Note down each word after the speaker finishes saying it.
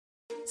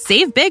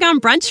Save big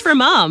on brunch for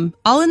mom,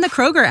 all in the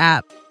Kroger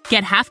app.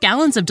 Get half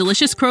gallons of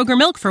delicious Kroger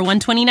milk for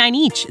 $1.29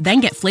 each.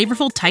 Then get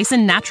flavorful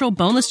Tyson natural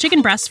boneless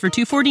chicken breasts for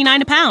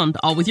 $2.49 a pound,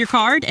 all with your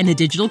card and a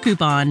digital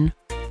coupon.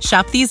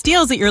 Shop these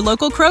deals at your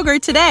local Kroger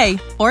today,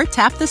 or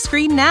tap the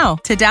screen now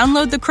to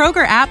download the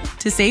Kroger app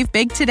to save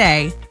big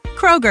today.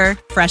 Kroger,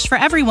 fresh for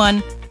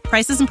everyone.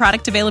 Prices and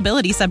product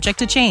availability subject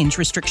to change.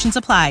 Restrictions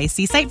apply.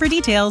 See site for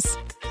details.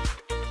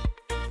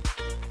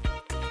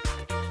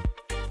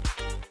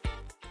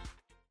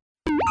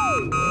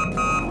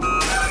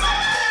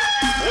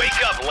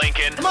 Wake up,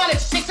 Lincoln. Come on,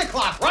 it's 6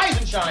 o'clock. Rise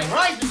and shine,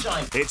 rise and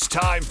shine. It's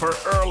time for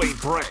Early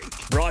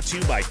Break. Brought to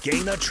you by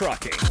Gaina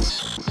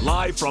Trucking.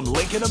 Live from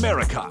Lincoln,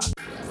 America.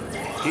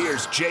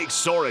 Here's Jake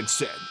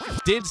Sorensen.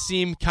 Did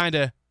seem kind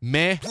of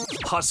meh.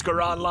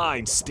 Husker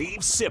Online, Steve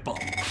Sipple.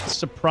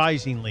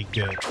 Surprisingly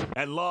good.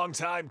 And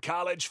longtime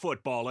college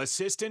football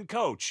assistant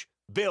coach,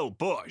 Bill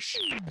Bush.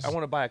 I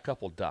want to buy a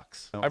couple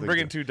ducks. I'm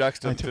bringing 2 ducks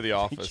to the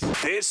office.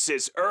 This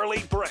is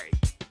Early Break.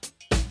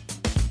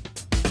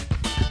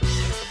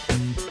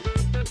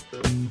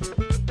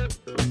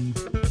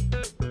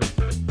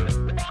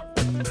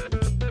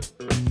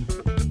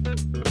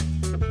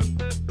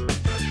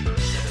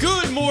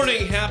 Good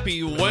morning,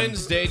 happy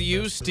Wednesday to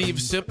you, Steve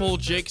Sipple,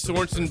 Jake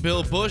Sorensen,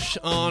 Bill Bush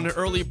on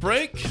Early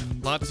Break.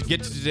 Lots to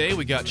get to today.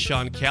 We got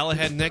Sean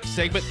Callahan next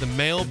segment, the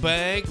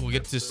mailbag. We'll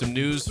get to some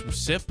news from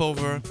Sip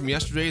from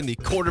yesterday and the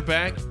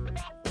quarterback,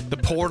 the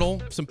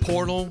portal, some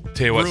portal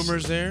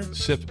rumors there.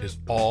 Sip is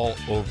all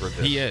over this.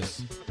 He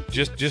is.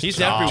 He's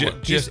everywhere.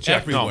 Just He's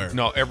check. everywhere.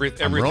 No,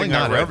 everything. I'm really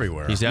not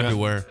everywhere. He's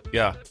everywhere.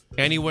 Yeah.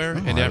 Anywhere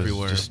and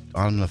everywhere. Just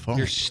on the phone.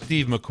 You're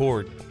Steve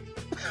McCord.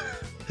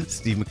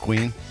 Steve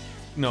McQueen.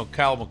 No,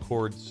 Kyle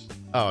McCord's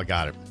Oh, I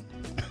got it.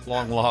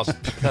 long lost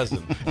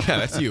cousin. Yeah,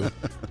 that's you.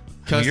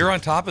 You're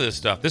on top of this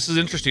stuff. This is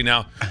interesting.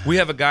 Now, we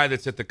have a guy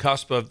that's at the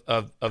cusp of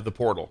the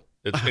portal,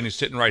 and he's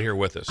sitting right here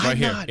with us. Right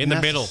here, in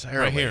the middle,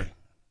 right here.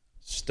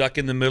 Stuck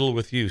in the middle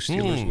with you,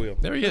 Steelers wheel.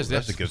 There he is.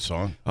 That's a good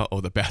song.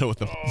 Uh-oh, the battle with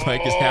the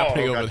mic is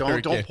happening over there.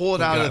 Don't pull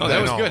it out of the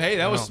that was thing. good. Hey,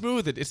 that was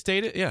smooth. It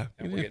stayed it. Yeah,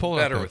 you didn't pull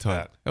it out better with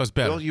that. That was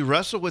better. Bill, you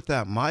wrestle with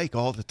that mic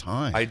all the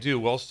time. I do.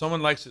 Well,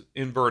 someone likes it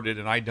inverted,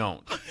 and I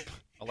don't.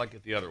 I like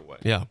it the other way.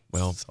 Yeah,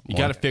 well, you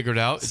got to figure it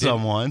out.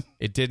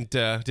 It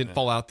didn't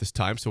fall out this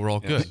time, so we're all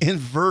good.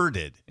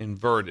 Inverted.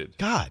 Inverted.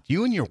 God,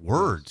 you and your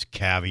words,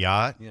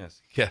 caveat. Yes.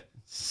 Yeah.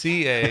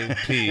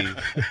 CAPIOT.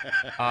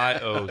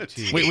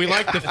 We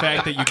like the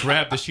fact that you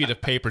grabbed the sheet of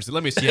paper. So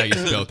let me see how you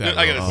spelled that.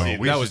 I gotta see.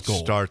 We that was should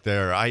gold. start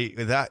there.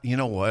 You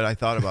know what? I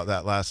thought about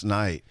that last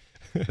night.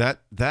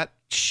 That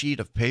sheet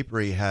of paper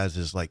he has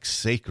is like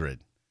sacred.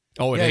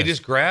 Oh, yeah, he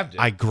just grabbed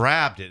it. I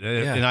grabbed it,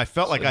 and I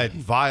felt like I had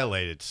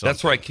violated something.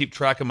 That's where I keep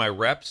track of my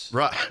reps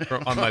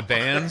on my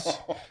bands.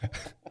 I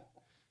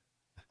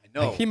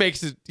know. He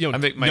makes it, I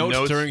make my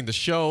notes during the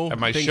show. I have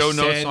my show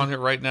notes on it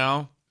right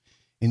now.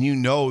 And you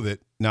know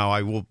that now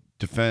I will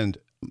defend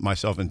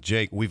myself and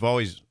Jake. We've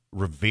always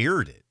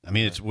revered it. I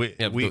mean,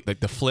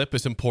 the flip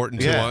is important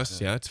to us.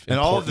 Yeah, it's and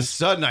important. all of a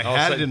sudden I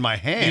had it in my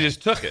hand. You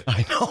just took it.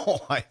 I know.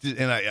 I did,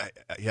 and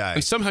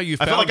And somehow you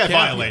I found felt like I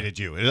caviar. violated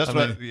you. That's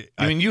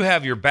I mean, you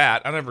have your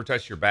bat. I never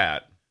touch your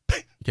bat.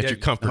 Get your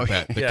comfort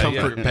bat. The Yeah,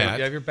 comfort bat.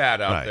 You have your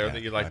bat out there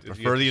that you like I to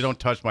prefer that you don't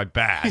touch my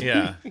bat.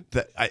 Yeah.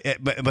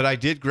 But I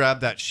did grab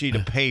that sheet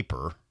of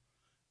paper,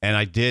 and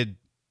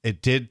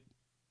it did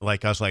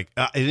like I was like,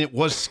 and it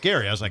was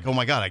scary. I was like, oh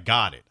my God, I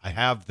got it. I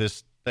have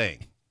this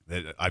thing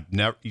that I've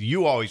never.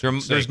 You always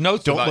there's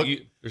notes about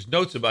you. There's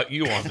notes about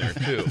you on there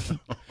too.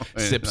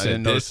 Sip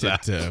said this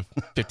at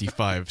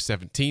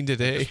 55:17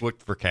 today. Just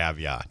looked for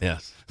caveat.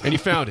 Yes. And you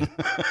found it.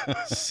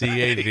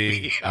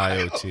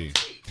 CAVIOT.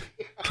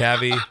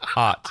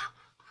 Caveat.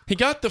 He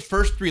got the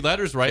first 3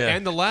 letters right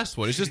and the last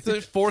one. It's just the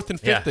 4th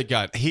and 5th that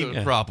got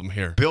the problem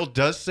here. Bill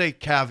does say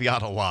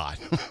caveat a lot.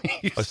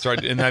 I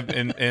started,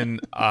 and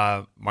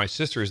my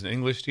sister is an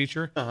English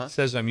teacher.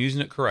 Says I'm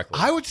using it correctly.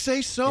 I would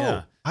say so.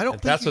 Yeah. I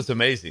don't. That's what's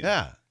amazing.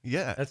 Yeah.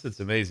 That's what's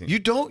amazing. You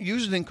don't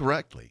use it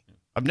incorrectly.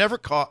 I've never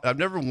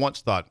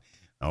once thought.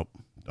 Nope.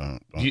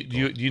 Don't. Do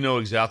you know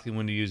exactly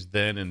when to use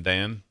then and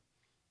than?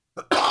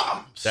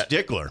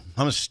 Stickler.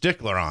 I'm a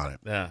stickler on it.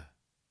 Yeah.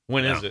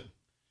 When is it?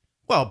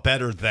 Well,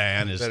 better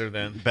than is better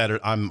than. Better.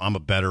 I'm a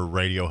better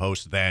radio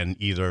host than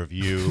either of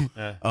you.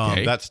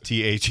 Okay. That's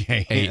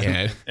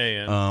THAN.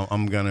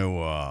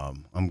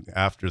 I'm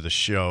after the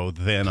show.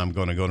 Then I'm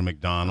going to go to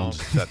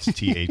McDonald's. That's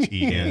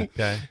THEN.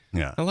 Okay.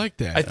 Yeah. I like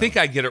that. I think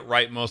I get it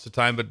right most of the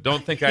time, but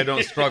don't think I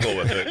don't struggle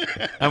with it.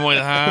 I'm going,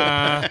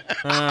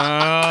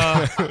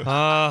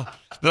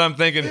 Then I'm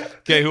thinking,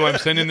 okay, who I'm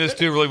sending this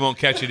to really won't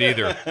catch it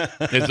either.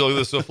 This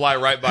will fly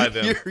right by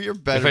them. You're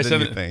better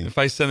than you think. If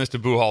I send this to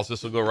Boo Halls,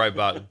 this will go right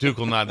by. Duke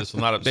will not. This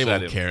will not upset They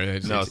won't him. care.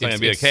 It's not going to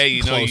be like, hey,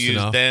 you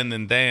use then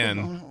and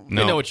then.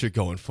 They know what you're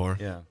going for.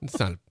 Yeah. It's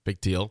not a big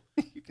deal.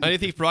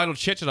 Anything for Arnold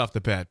Chitchin off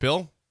the bat,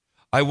 Bill?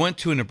 I went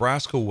to a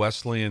Nebraska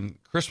Wesleyan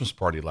Christmas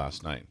party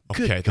last night.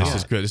 Okay, this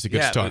is good. This is a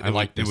good start. I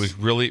like this. It was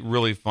really,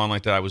 really fun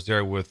like that. I was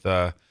there with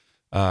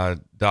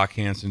Doc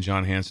Hansen,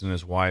 John Hansen, and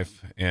his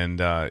wife, and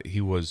he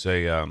was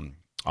a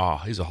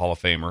He's a Hall of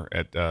Famer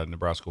at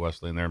Nebraska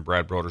Wesleyan there, and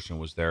Brad Broderson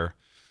was there,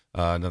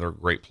 another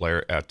great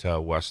player at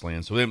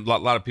Wesleyan. So we had a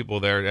lot of people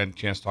there. Had a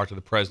chance to talk to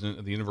the president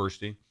of the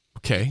university.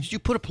 Okay. Did you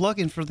put a plug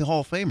in for the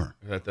Hall of Famer?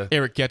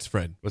 Eric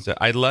Getzfred. What's that?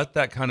 I let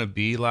that kind of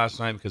be last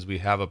night because we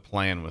have a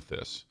plan with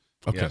this.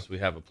 Okay. Yes, we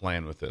have a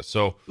plan with this.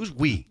 So Who's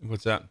we?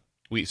 what's that?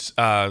 We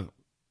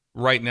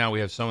right now we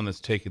have someone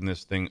that's taking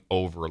this thing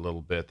over a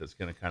little bit that's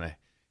going to kind of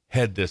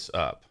head this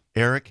up.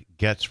 Eric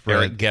Getzfred.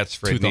 Eric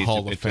Getzfred to the needs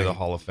Hall to, of to the Fame.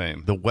 Hall of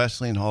Fame. The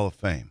Wesleyan Hall of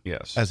Fame.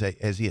 Yes.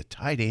 As he a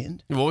tight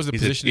end? What was the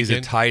position He's again?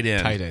 a tight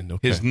end. Tight end,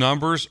 okay. His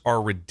numbers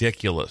are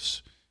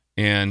ridiculous,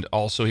 and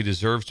also he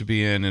deserves to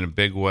be in a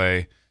big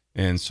way.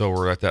 And so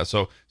we're at that.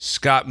 So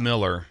Scott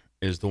Miller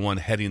is the one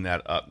heading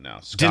that up now.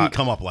 Didn't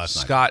come up last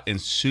night. Scott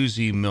and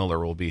Susie Miller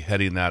will be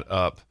heading that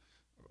up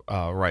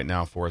right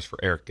now for us for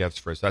Eric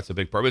Getzfred. So that's a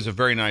big part. It was a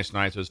very nice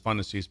night. So it was fun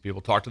to see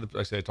people talk to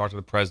I talked to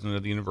the president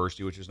of the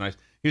university, which was nice.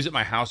 He was at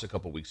my house a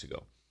couple weeks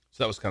ago,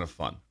 so that was kind of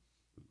fun.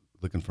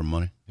 Looking for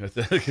money?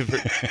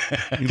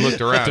 He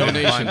looked around.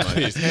 Donation,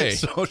 please. Hey.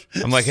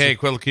 I'm like, hey,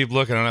 keep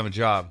looking. I don't have a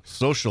job.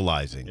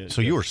 Socializing.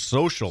 So you were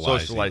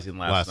socializing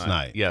last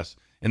night. Yes.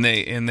 And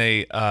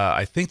they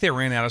I think they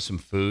ran out of some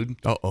food.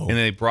 Uh-oh. And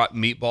they brought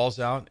meatballs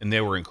out, and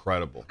they were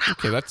incredible.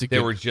 Okay, that's a good.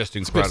 They were just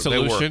incredible. Good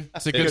solution.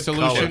 That's a good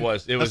solution. It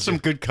was. That's some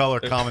good color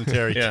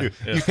commentary, Yeah, too.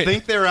 yeah. You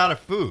think they're out of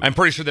food. I'm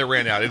pretty sure they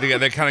ran out.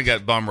 They kind of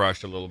got bum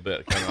rushed a little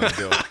bit kind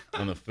of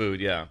on the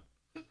food, yeah.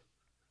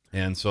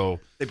 And so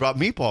They brought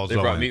meatballs they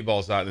brought over.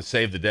 meatballs out and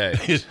saved the day.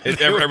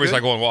 Everybody's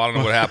like going, well, I don't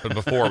know what happened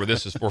before, but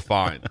we're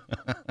fine.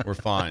 We're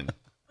fine.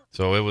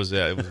 So it was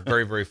a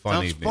very, very fun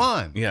Sounds evening.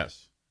 fun.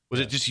 Yes.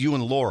 Was it just you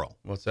and Laurel?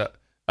 What's that?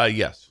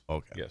 Yes.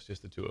 Okay. Yes,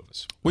 just the two of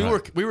us. We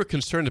were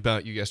concerned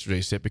about you yesterday,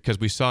 Sip, because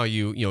we saw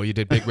you. You know, you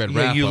did Big Red Yeah,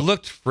 Wrap. you Up,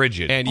 looked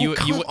frigid. and Oh, you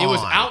come it was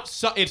on.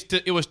 outside.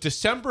 It was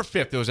December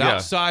 5th. It was Yeah.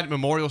 outside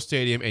Memorial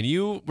Stadium, and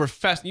you were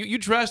You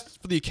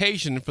dressed for the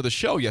occasion for the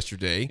show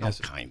yesterday, Oh,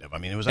 kind of. I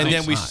mean, it was and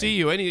then we outside. see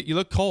you, and you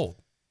look cold.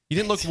 You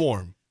didn't look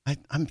warm.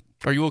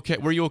 Are you okay?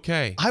 Were you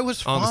okay? I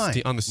was on fine.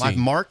 The, on the scene. I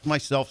marked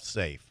myself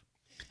safe.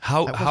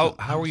 How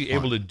I were was you fine.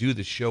 able to do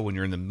the show when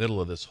you're in the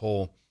middle of this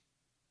whole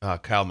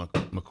Kyle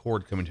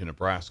McCord coming to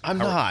Nebraska? I'm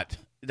not.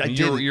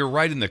 You're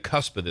right in the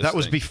cusp of this. That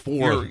was thing.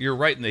 before. You're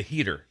right in the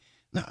heater.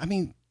 No, I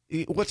mean,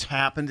 what's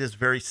happened is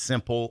very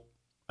simple.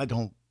 I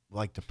don't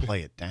like to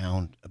play it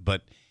down,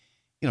 but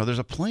there's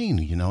a plane.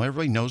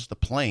 Everybody knows the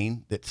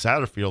plane that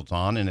Satterfield's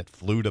on, and it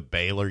flew to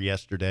Baylor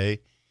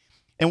yesterday.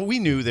 And we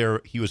knew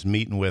he was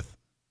meeting with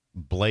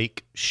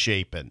Blake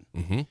Shapen.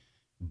 Mm-hmm.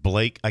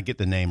 Blake, I get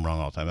the name wrong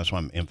all the time. That's why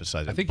I'm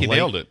emphasizing. I think you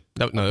nailed it.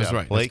 No, that's Yeah,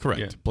 right. Blake- that's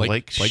correct. yeah.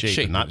 Blake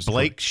Shapen, not is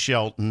Blake correct.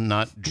 Shelton,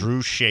 not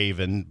Drew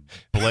Shaven.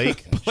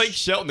 Blake. Blake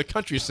Shelton, the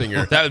country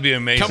singer, That would be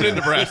amazing. coming to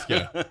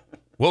Nebraska.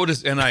 What would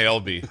his NIL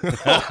be?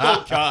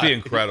 Oh God, Be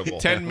incredible.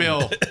 10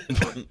 mil.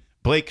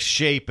 Blake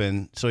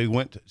Shapen. So he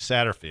went to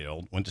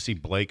Satterfield, went to see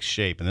Blake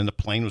Shapen, and then the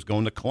plane was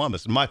going to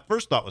Columbus. And my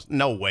first thought was,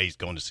 no way he's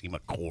going to see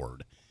McCord.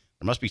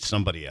 There must be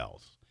somebody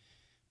else.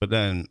 But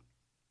then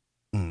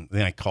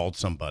I called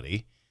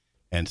somebody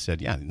and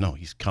said, yeah, no,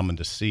 he's coming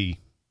to see.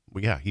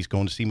 Well, yeah, he's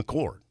going to see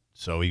McCord.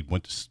 So he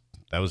went to.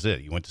 That was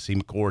it. He went to see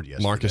McCord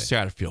yesterday. Marcus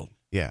Satterfield.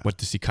 Yeah. Went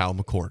to see Kyle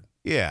McCord.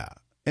 Yeah,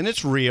 and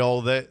it's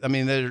real.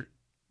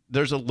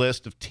 There's a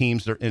list of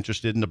teams that are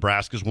interested, and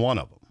Nebraska's one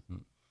of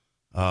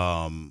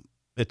them.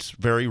 It's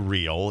very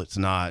real. It's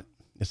not.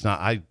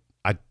 I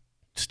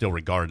still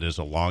regard it as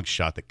a long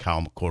shot that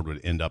Kyle McCord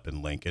would end up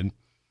in Lincoln.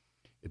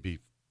 It'd be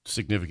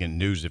significant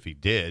news if he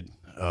did.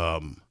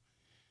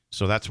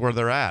 So that's where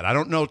they're at. I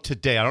don't know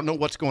today. I don't know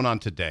what's going on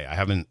today. I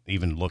haven't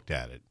even looked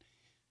at it.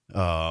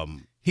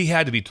 He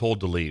had to be told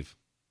to leave.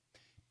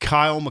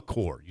 Kyle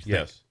McCord. You think?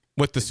 Yes.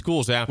 With the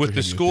schools after With him,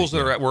 the you schools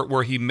think, that are at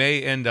where he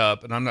may end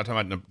up, and I'm not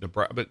talking about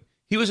Nebraska, but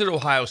he was at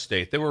Ohio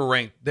State. They were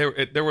ranked.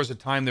 There was a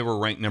time they were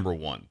ranked number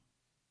 1.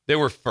 They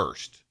were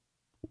first.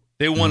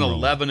 They won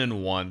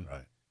 11-1.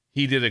 Right.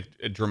 He did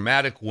a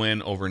dramatic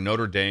win over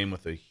Notre Dame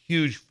with a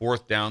huge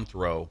 4th down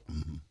throw.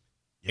 Mm-hmm.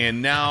 Yeah.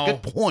 And now,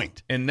 good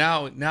point. And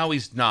now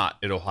he's not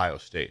at Ohio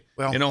State.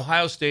 Well, and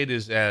Ohio State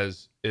is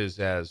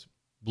as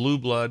blue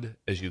blood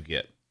as you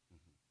get.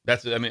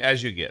 That's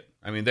as you get.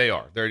 They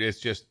are. It's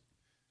just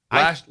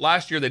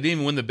last year they didn't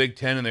even win the Big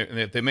Ten, and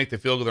if they make the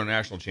field goal, they're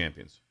national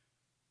champions.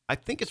 I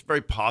think it's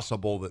very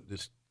possible that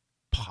this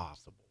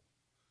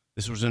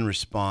was in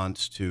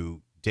response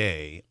to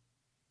Day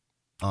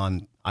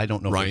on, I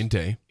don't know. Ryan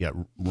Day. Yeah,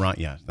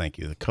 yeah, thank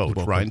you. The coach, You're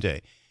welcome. Ryan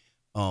Day.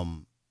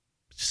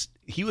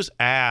 He was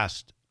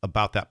asked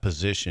about that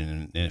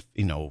position and if,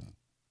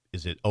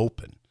 is it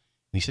open? And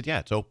he said, yeah,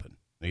 it's open.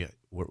 Yeah,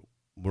 we're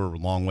a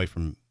long way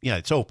from, yeah,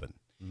 it's open.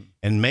 Mm-hmm.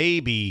 And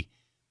maybe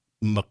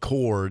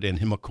McCord and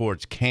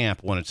McCord's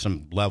camp wanted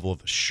some level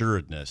of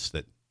assuredness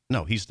that,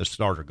 no, he's the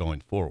starter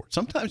going forward.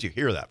 Sometimes you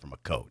hear that from a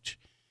coach.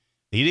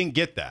 He didn't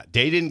get that.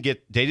 They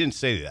didn't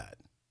say that.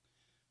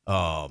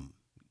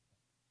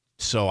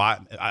 So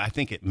I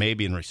think it may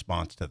be in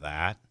response to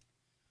that.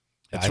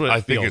 That's what I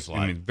it think feels it's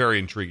like. very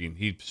intriguing.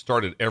 He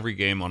started every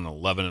game on an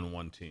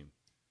 11-1 team.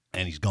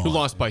 And he's gone. Who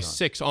lost by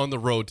 6 on the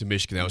road to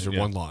Michigan. That was their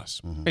one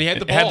loss. Mm-hmm. And he had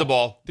the ball. Had the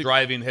ball,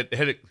 driving, hit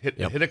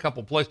a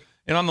couple plays.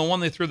 And on the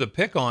one they threw the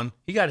pick on,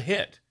 he got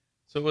hit.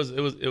 So it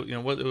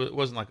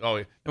wasn't like,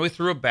 and we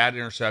threw a bad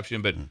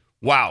interception, but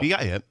wow. He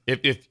got hit.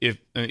 If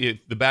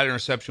the bad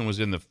interception was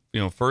in the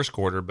first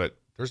quarter, but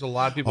there's a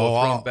lot of people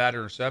throwing bad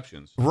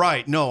interceptions.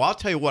 Right. No, I'll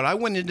tell you what. I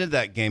went into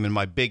that game, and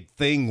my big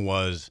thing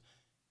was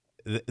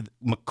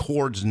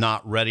McCord's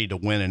not ready to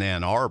win in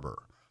Ann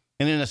Arbor.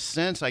 And in a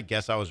sense, I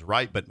guess I was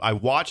right. But I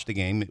watched the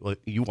game.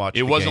 You watched.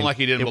 It wasn't like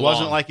he didn't. It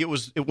wasn't like it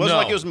was. It wasn't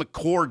like it was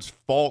McCord's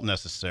fault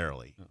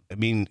necessarily. I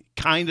mean,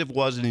 kind of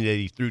wasn't that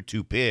he threw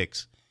 2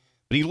 picks,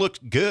 but he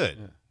looked good.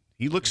 Yeah.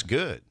 He looks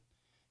good.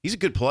 He's a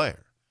good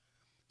player.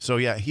 So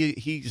yeah,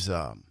 he's.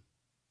 I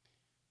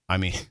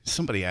mean,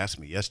 somebody asked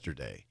me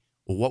yesterday,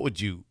 well, what would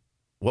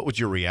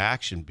your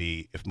reaction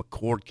be if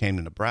McCord came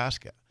to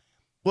Nebraska?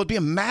 Well, it'd be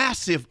a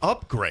massive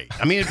upgrade.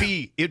 I mean, it would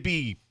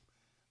be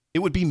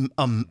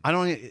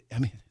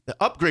the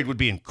upgrade would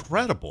be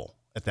incredible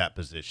at that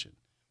position.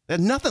 They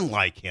had nothing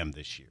like him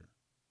this year.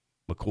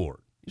 McCord.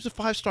 He was a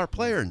 5-star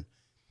player, and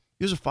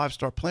he was a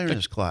 5-star player in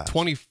his class.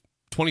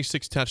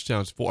 26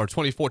 touchdowns,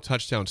 24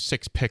 touchdowns,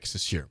 6 picks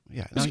this year.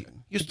 Yeah,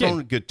 he's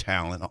thrown good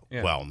talent.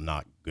 Yeah. Well,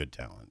 not good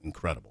talent,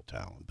 incredible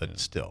talent, but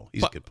still,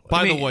 he's a good player.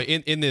 By the way,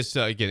 in this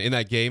in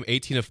that game,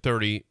 18 of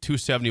 30,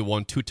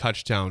 271, 2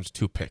 touchdowns,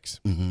 2 picks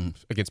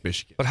against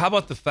Michigan. But how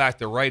about the fact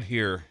that right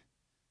here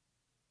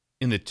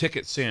in the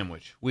ticket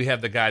sandwich, we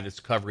have the guy that's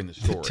covering the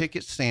story. The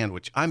ticket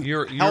sandwich. I'm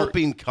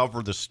helping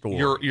cover the story.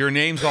 Your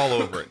name's all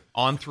over it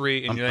on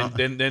 3,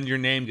 and then your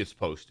name gets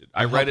posted.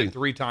 I read it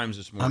 3 times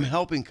this morning. I'm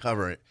helping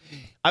cover it.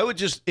 I would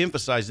just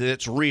emphasize that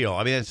it's real.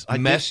 I mean,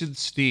 message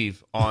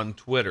Steve on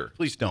Twitter.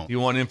 Please don't. If you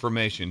want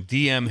information,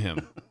 DM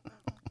him.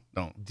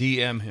 Don't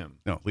DM him.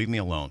 No, leave me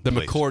alone. The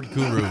please. McCord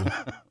guru.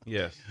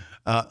 Yes.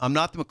 I'm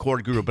not the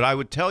McCord guru, but I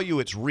would tell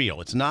you it's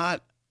real. It's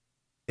not.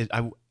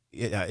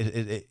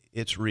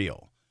 It's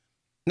real.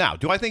 Now,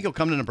 do I think he'll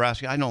come to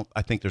Nebraska? I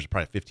think there's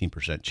probably a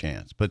 15%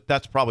 chance, but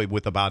that's probably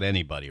with about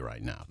anybody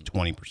right now,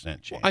 20%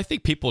 chance. Well, I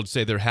think people would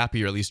say they're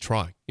happy or at least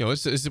trying. You know,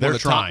 it's one They're of the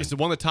trying. top. It's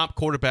one of the top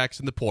quarterbacks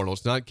in the portal.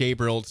 It's not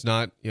Gabriel. It's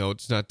not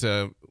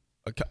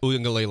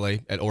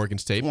Uiagalelei at Oregon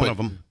State. One of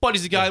them. But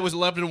he's a guy who was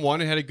 11-1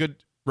 and had a good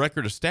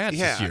record of stats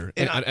this year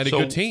and a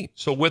good team.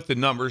 So with the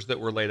numbers that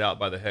were laid out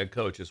by the head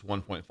coach, it's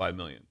 $1.5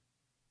 million.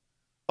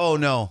 Oh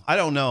no, I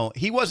don't know.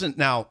 He wasn't.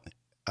 Now,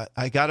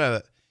 I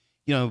gotta,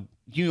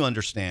 you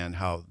understand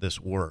how this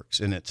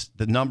works, and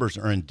the numbers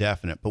are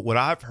indefinite. But what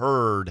I've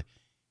heard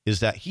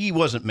is that he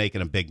wasn't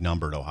making a big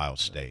number at Ohio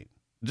State,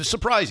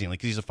 surprisingly,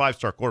 because he's a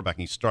 5-star quarterback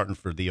and he's starting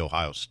for the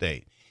Ohio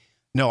State.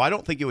 No, I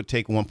don't think it would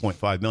take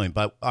 $1.5 million.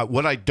 But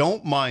what I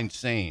don't mind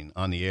saying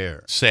on the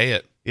air, say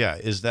it,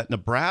 is that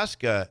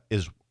Nebraska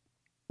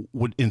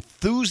would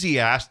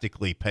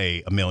enthusiastically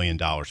pay $1 million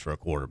for a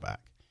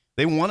quarterback.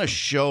 They want to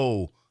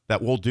show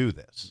that we'll do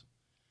this.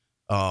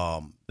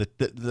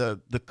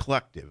 The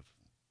collective.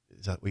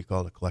 Is that what you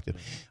call it, a collective?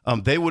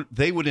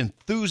 They would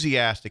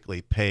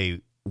enthusiastically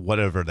pay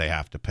whatever they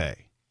have to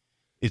pay.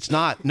 It's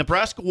not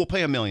Nebraska will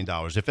pay $1 million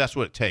if that's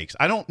what it takes.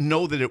 I don't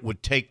know that it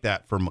would take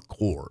that for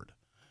McCord.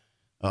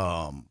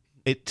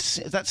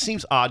 That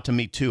seems odd to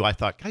me too. I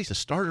thought, God, he's a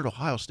starter at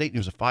Ohio State and he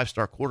was a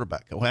 5-star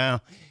quarterback.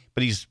 Well,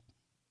 but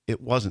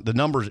it wasn't the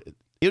numbers.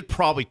 It'd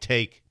probably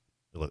take.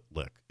 Look,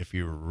 if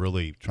you're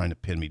really trying to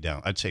pin me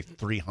down, I'd say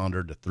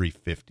 300 to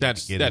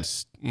 350.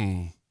 That's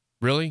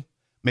really.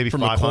 Maybe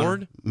from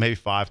 500, McCord? maybe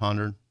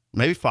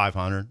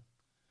 500.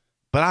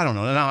 But I don't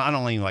know. I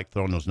don't even like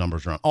throwing those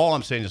numbers around. All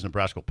I'm saying is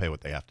Nebraska will pay what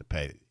they have to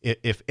pay.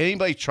 If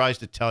anybody tries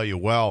to tell you,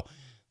 well,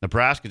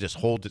 Nebraska just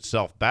holds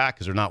itself back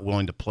because they're not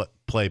willing to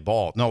play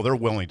ball. No, they're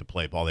willing to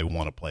play ball. They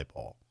want to play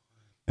ball.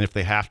 And if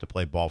they have to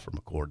play ball for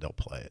McCord, they'll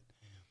play it.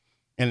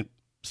 And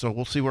so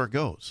we'll see where it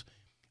goes.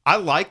 I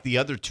like the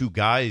other 2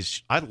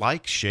 guys. I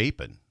like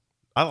Shapen.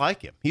 I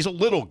like him. He's a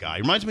little guy.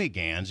 He reminds me of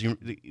Gans.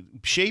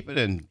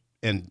 Shapen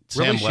and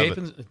Sam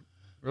Levitt.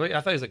 Really?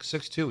 I thought he was like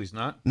 6'2". He's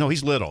not? No,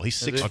 he's little. He's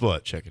 6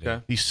 foot. Check it out.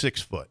 Okay. He's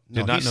 6 foot.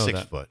 No, Did not he's know 6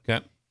 that. foot.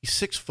 Okay. He's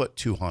 6 foot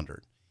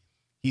 200.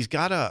 He's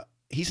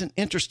an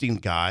interesting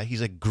guy.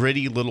 He's a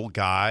gritty little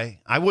guy.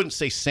 I wouldn't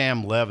say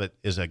Sam Levitt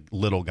is a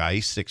little guy.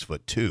 He's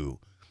 6'2",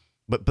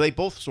 but they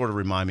both sort of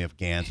remind me of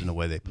Gans in the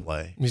way they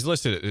play. He's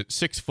listed at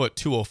 6 foot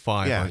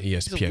 205 on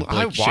ESPN.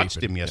 I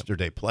watched him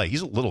yesterday play.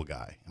 He's a little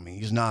guy. I mean,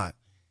 he's not.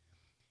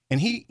 And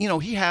he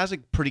has a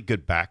pretty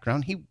good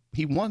background.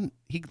 He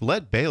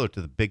led Baylor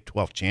to the Big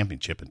 12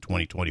 championship in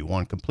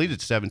 2021, completed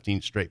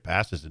 17 straight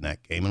passes in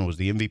that game, and was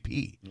the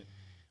MVP. And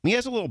he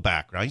has a little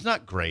background. He's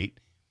not great.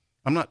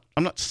 I'm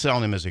not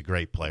selling him as a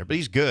great player, but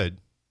he's good.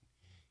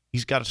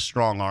 He's got a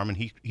strong arm,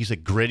 and he's a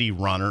gritty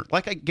runner.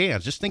 Like a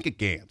Gans. Just think of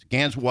Gans.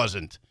 Gans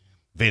wasn't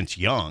Vince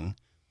Young,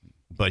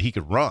 but he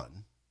could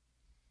run.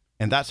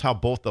 And that's how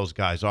both those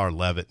guys are,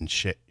 Levitt and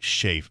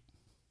Shapen.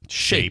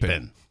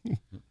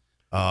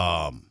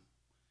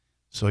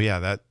 So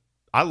yeah,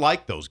 I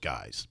like those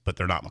guys, but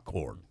they're not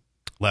McCord.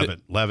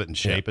 Levitt and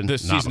Shapen.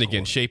 This not season McCord.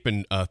 again,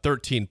 Shapen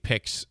 13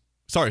 picks,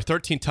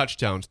 13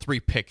 touchdowns, 3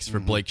 picks for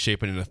Blake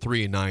Shapen in a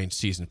 3-9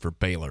 season for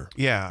Baylor.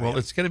 Yeah. Well,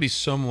 it's going to be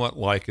somewhat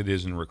like it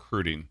is in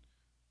recruiting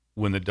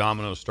when the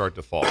dominoes start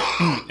to fall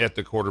at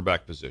the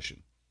quarterback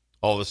position.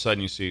 All of a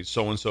sudden you see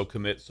so-and-so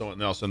commit,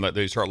 so-and-so else, and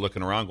they start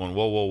looking around going,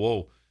 whoa, whoa,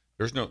 whoa.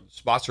 There's no –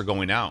 spots are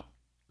going out.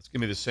 It's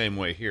going to be the same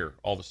way here.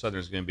 All of a sudden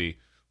there's going to be,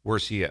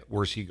 where's he at?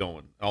 Where's he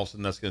going? All of a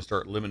sudden that's going to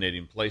start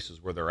eliminating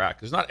places where they're at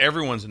because not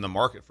everyone's in the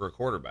market for a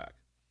quarterback.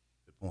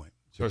 Good point.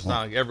 So it's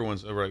not like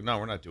everyone's like, no,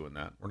 we're not doing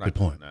that. We're not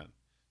doing that.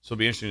 So it'll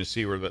be interesting to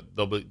see where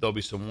there'll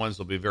be some ones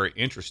that'll be very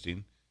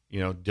interesting.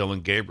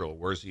 Dylan Gabriel,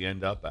 where's he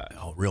end up at?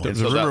 Oh, really?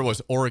 The rumor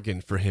was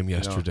Oregon for him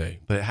yesterday.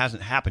 But it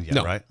hasn't happened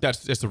yet, right?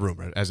 That's the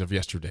rumor as of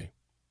yesterday.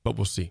 But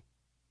we'll see.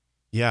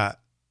 Yeah.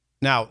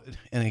 Now,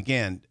 and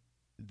again,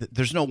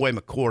 there's no way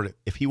McCord,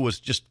 if he was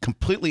just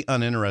completely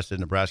uninterested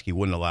in Nebraska, he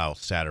wouldn't allow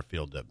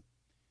Satterfield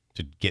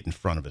to get in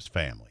front of his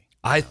family.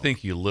 I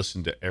think you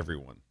listen to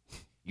everyone.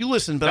 You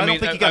listen, but I don't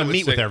think you got to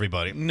meet with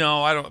everybody.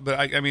 No, I don't. But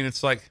I mean,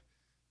 it's like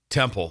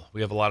Temple.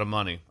 We have a lot of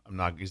money.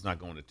 He's not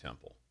going to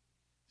Temple.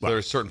 So there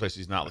are certain places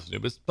he's not listening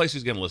to, but places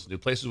he's going to listen to,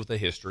 places with a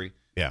history,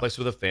 places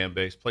with a fan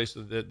base,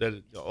 places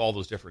that all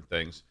those different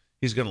things.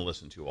 He's going to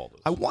listen to all those.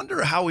 I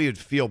wonder how he would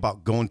feel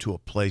about going to a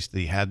place that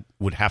he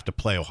would have to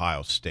play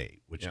Ohio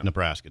State, which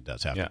Nebraska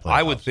does have to play.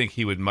 I would think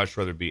he would much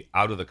rather be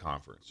out of the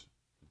conference.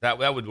 That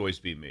would always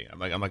be me. I'm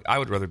like I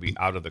would rather be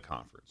out of the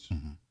conference.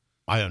 Mm-hmm.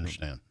 I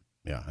understand.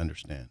 Yeah, I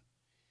understand.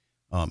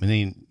 And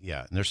then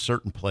and there's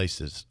certain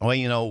places. Oh,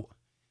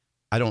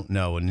 I don't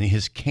know. In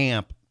his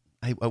camp,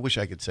 I wish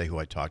I could say who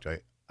I talked to.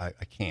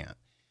 I can't.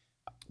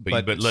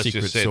 But let's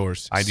just say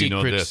source. I do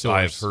know this. Source.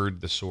 I've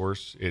heard the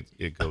source.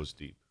 It goes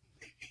deep.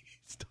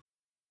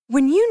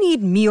 When you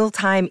need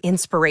mealtime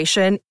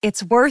inspiration,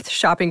 it's worth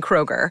shopping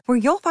Kroger, where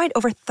you'll find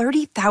over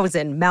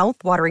 30,000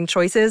 mouth-watering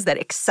choices that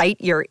excite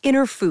your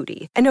inner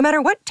foodie. And no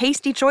matter what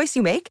tasty choice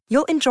you make,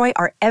 you'll enjoy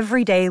our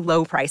everyday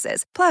low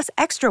prices, plus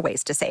extra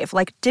ways to save,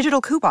 like digital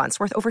coupons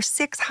worth over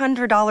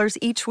 $600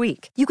 each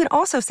week. You can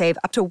also save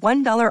up to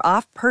 $1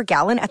 off per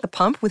gallon at the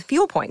pump with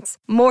fuel points.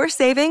 More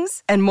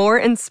savings and more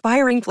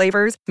inspiring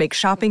flavors make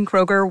shopping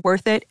Kroger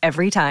worth it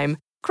every time.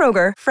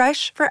 Kroger,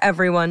 fresh for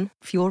everyone.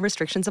 Fuel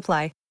restrictions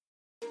apply.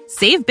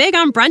 Save big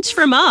on brunch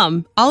for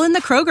mom, all in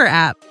the Kroger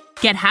app.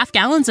 Get half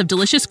gallons of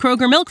delicious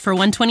Kroger milk for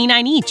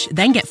 $1.29 each.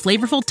 Then get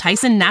flavorful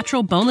Tyson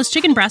natural boneless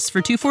chicken breasts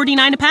for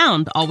 $2.49 a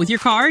pound, all with your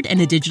card and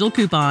a digital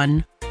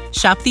coupon.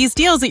 Shop these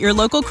deals at your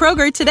local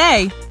Kroger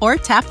today, or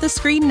tap the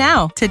screen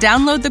now to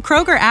download the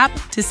Kroger app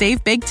to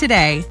save big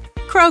today.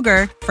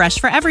 Kroger, fresh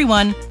for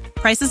everyone.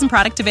 Prices and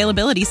product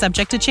availability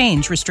subject to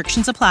change.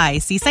 Restrictions apply.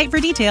 See site for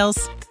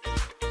details.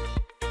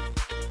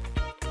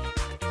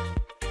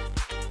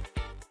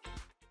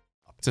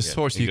 It's a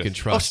source you can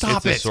trust. Oh,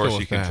 stop it's a source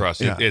you can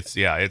trust. Yeah.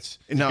 This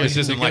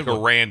isn't like a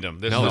random.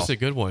 This is a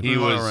good one. He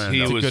was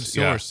a good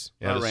source.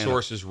 Yeah, the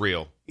source is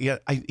real. Yeah,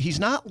 he's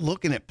not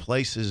looking at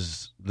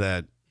places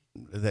that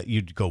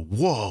you'd go,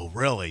 whoa,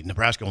 really?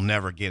 Nebraska will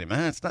never get him.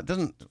 It's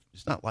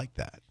not like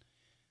that.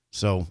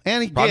 So,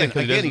 and he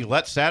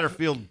let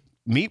Satterfield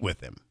meet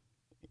with him.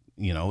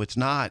 It's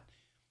not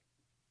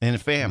in a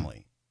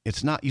family.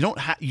 It's not. You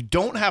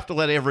don't have to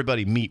let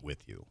everybody meet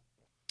with you.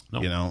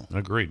 No,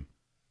 agreed.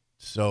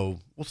 So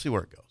we'll see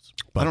where it goes.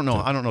 But I don't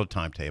know. I don't know the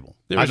timetable.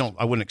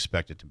 I wouldn't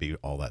expect it to be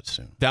all that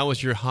soon. That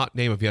was your hot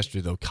name of yesterday,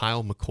 though.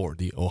 Kyle McCord,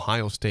 the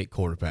Ohio State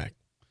quarterback,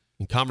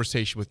 in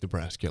conversation with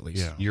Nebraska, at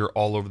least. Yeah. You're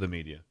all over the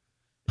media.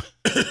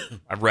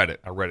 I've read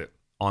it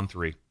on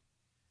 3.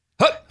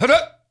 Hut. I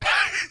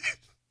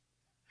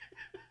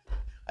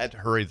had to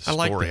hurry the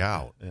story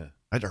out. Yeah.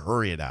 I had to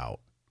hurry it out.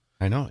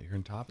 I know you're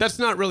in top. That's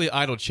not really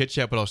idle chit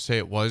chat, but I'll say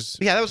it was.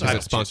 Yeah, that was idle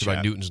it's sponsored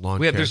by Newton's Lawn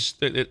Care. Care.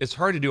 It's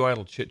hard to do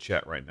idle chit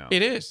chat right now.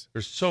 It is.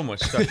 There's so much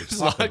stuff to There's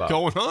talk a lot about.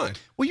 going on.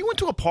 Well, you went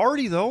to a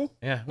party though.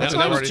 Yeah,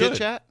 that was chit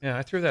chat. Yeah,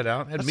 I threw that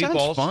out. Had that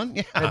meatballs. Sounds fun.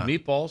 Yeah, had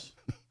meatballs.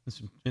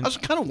 I was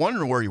kind of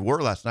wondering where you were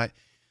last night.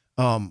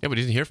 Yeah, but he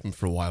didn't hear from him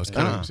for a while. It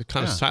was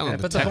kind of silent.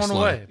 Put the phone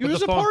away. It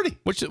was a party.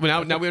 Which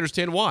now we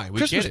understand why. We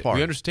Christmas get it. party.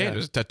 We understand.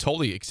 Yeah. It's a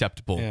totally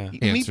acceptable answer.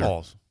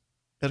 Meatballs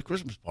at a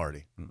Christmas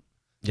party.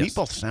 Yes.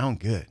 Meatballs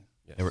sound good.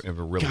 They were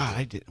really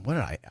God, good.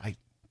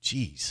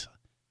 Jeez,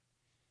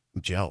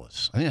 I'm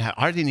jealous. I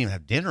didn't even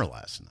have dinner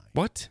last night.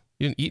 What?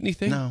 You didn't eat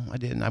anything? No, I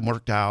didn't. I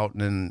worked out,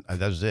 and then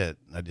that was it.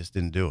 I just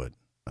didn't do it.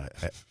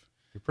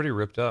 You're pretty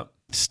ripped up.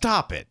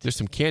 Stop it. There's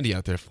some candy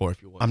out there for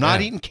if you want. I'm not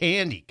eating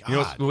candy.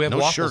 God, we have no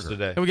waffles sugar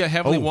today. And we got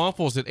Heavenly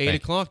Waffles at 8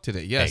 o'clock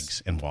today. Yes.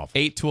 Eggs and waffles.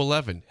 8 to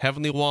 11.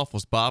 Heavenly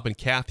Waffles. Bob and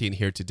Kathy in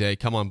here today.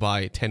 Come on by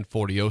at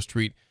 1040 O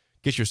Street.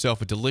 Get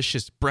yourself a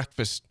delicious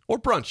breakfast or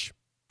brunch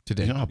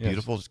today. You know how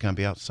beautiful it's going to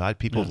be outside?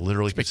 People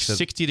literally It's like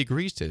 60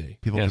 degrees today.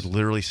 People could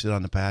literally sit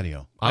on the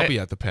patio. I'll be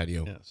at the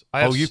patio. Yes.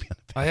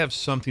 I have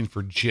something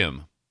for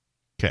Jim,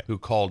 who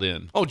called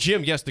in. Oh,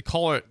 Jim, yes, the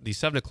caller at the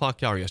 7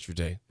 o'clock hour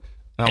yesterday.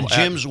 And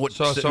Jim's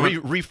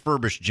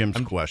refurbish Jim's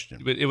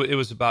question. But it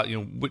was about,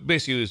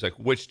 basically it was like,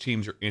 which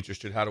teams are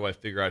interested? How do I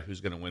figure out who's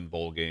going to win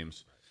bowl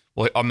games?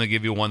 Well, I'm going to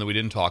give you one that we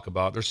didn't talk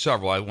about. There's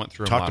several. I went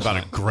through them Talked about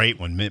a great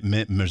one,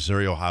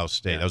 Missouri, Ohio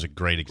State. That was a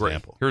great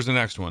example. Here's the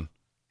next one.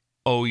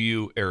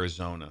 OU,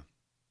 Arizona.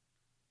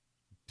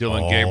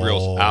 Dylan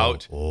Gabriel's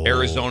out.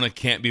 Arizona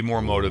can't be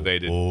more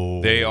motivated.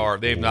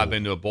 They've not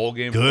been to a bowl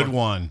game. Good before.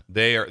 one.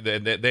 They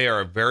are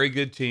a very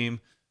good team.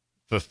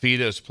 Fafita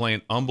is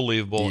playing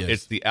unbelievable. Yes.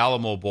 It's the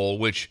Alamo Bowl,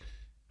 which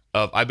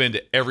I've been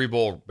to every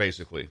bowl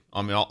basically.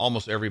 I mean,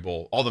 almost every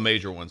bowl, all the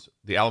major ones.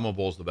 The Alamo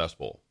Bowl is the best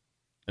bowl,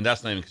 and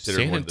that's not even considered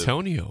San one of the-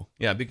 Antonio.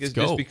 Yeah, because Let's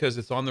go. just because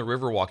it's on the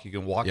Riverwalk, you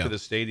can walk to the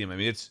stadium. I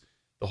mean, it's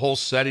the whole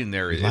setting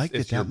there. Liked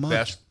It's it your that much.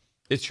 best.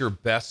 It's your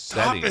best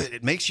setting.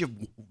 It makes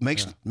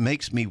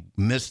me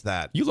miss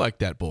that. You like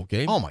that bowl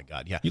game? Oh my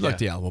God, yeah. You like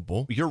the Alamo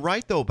Bowl? You're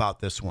right though about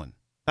this one.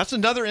 That's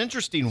another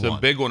interesting It's one.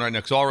 a big one right now.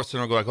 Because all of a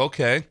sudden, we're like,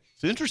 okay.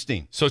 It's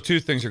interesting. So two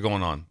things are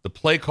going on. The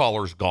play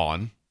caller's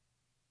gone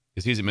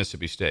because he's at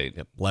Mississippi State.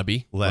 Yep.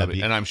 Levy.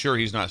 And I'm sure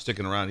he's not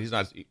sticking around. He's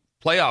not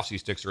playoffs. He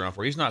sticks around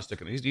for. He's not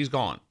sticking. He's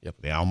gone. Yep.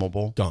 The Alamo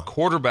Bowl. Gone.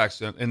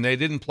 Quarterbacks, and they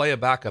didn't play a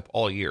backup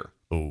all year.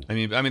 Ooh. I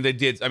mean, they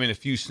did. I mean, a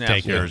few snaps,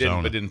 Take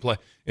Arizona. but didn't play.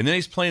 And then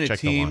he's playing a Check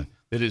the team line.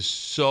 that is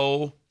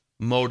so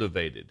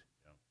motivated.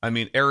 I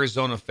mean,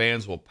 Arizona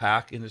fans will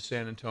pack into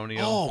San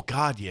Antonio. Oh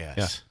God, yes.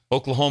 Yeah.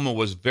 Oklahoma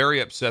was very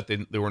upset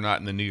they were not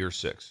in the New Year's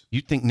Six.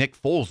 You'd think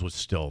Nick Foles was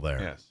still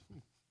there. Yes.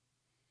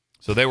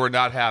 So they were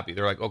not happy.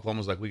 They're like,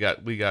 Oklahoma's like, we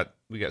got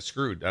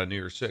screwed out of New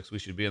Year's Six. We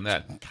should be in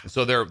that. And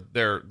so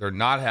they're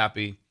not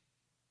happy.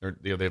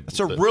 That's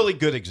a really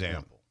good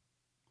example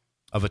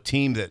of a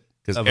team that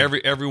because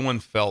everyone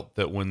felt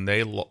that when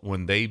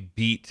they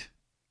beat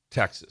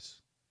Texas,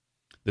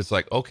 it's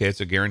like, okay,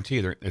 it's a guarantee.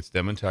 It's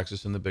them and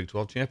Texas in the Big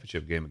 12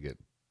 championship game again.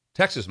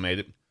 Texas made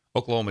it.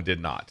 Oklahoma did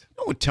not.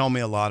 It would tell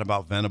me a lot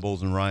about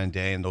Venables and Ryan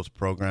Day and those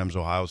programs,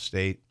 Ohio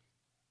State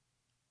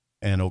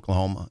and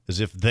Oklahoma, is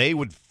if they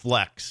would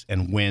flex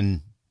and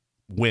win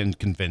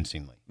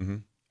convincingly.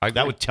 Mm-hmm.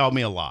 That would tell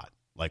me a lot.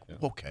 Like,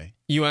 okay.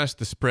 You asked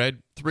the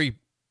spread, 3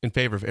 in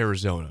favor of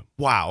Arizona.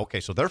 Wow. Okay,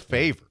 so they're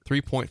favored.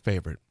 3-point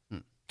favorite.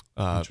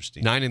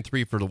 Interesting.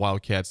 9-3 for the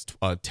Wildcats.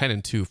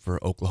 10-2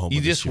 for Oklahoma.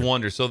 You this just year.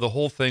 wonder. So the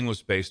whole thing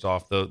was based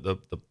off the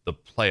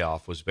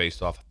playoff was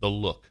based off the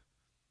look.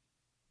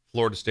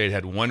 Florida State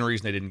had one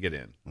reason they didn't get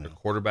in: their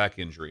quarterback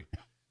injury.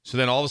 So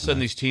then all of a sudden,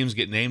 these teams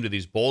get named to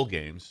these bowl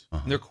games,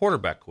 and their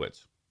quarterback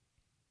quits.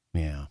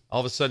 Yeah. All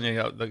of a sudden,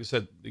 like I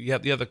said, you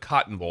have the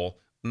Cotton Bowl,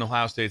 and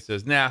Ohio State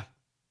says, "Nah,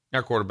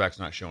 our quarterback's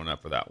not showing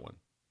up for that one."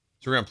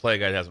 So we're gonna play a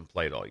guy that hasn't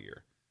played all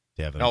year.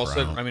 Devin And all of a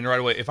Brown. sudden, I mean, right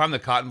away, if I'm the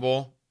Cotton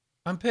Bowl,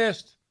 I'm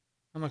pissed.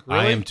 I'm like, really?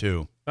 I am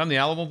too. If I'm the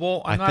Alamo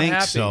Bowl, I'm I not think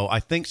happy. so. I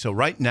think so.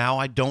 Right now,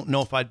 I don't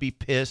know if I'd be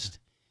pissed,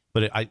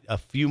 but a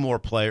few more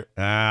players.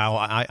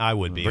 I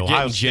would be. We're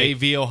Ohio getting State.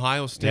 JV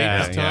Ohio State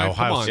Yeah, this time.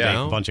 Ohio Come on State.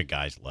 now. A bunch of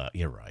guys left.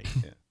 You're right.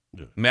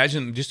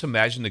 Imagine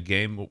the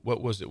game.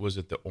 What was it? Was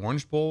it the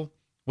Orange Bowl?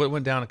 What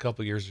went down a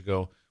couple of years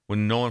ago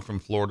when no one from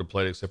Florida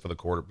played except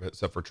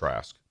for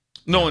Trask.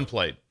 No one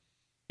played,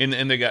 and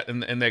they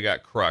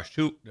got crushed.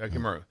 I can't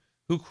remember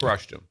who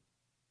crushed them.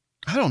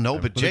 I don't know,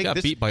 but Well, they Jake,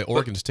 got beat by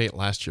Oregon State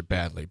last year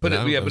badly. But I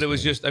don't know it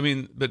was if just. I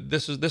mean, but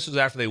this is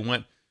after they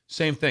went.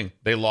 Same thing.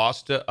 They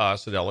lost to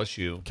us at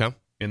LSU Okay.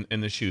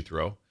 in the shoe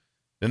throw.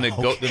 Then they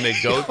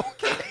go.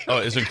 Oh,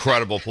 it's an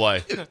incredible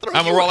play.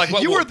 We're all like,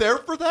 you were there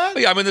for that?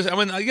 Yeah,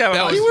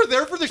 yeah. You were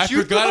there for the I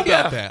shoot forgot throw?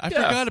 about that. I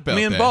forgot about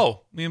me that.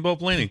 and Bo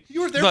Blaney.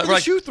 You were there for the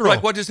shoe throw.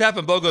 Like, what just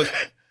happened? Bo goes,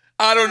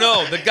 I don't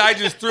know. The guy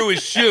just threw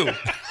his shoe.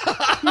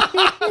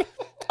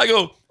 I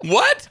go,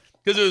 what?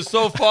 Because it was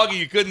so foggy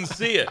you couldn't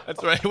see it.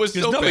 That's right. It was He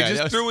so goes, no, bad. he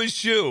just threw his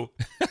shoe.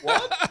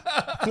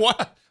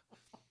 What?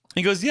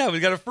 He goes, yeah, we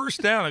got a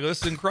first down. I go,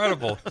 this is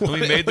incredible. And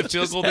we made the What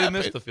field just goal. They happened?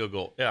 missed the field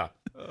goal. Yeah.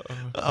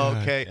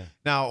 Okay.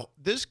 Now,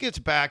 this gets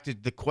back to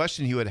the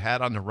question you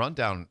had on the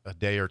rundown a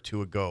day or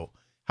two ago.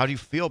 How do you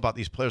feel about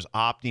these players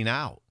opting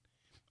out?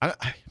 I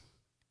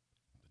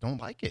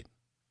don't like it.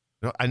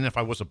 And if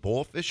I was a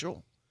bowl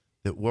official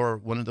that wore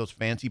one of those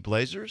fancy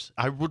blazers,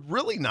 I would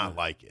really not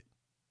like it.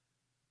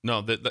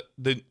 No, the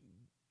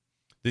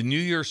New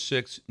Year's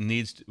Six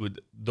needs to,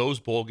 those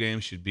bowl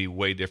games should be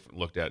way different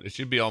looked at. It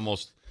should be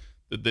almost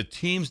the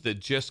teams that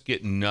just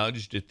get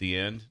nudged at the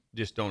end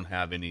just don't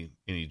have any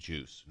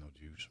juice. No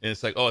juice. And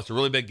it's like, oh, it's a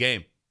really big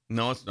game.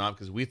 No, it's not,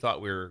 because we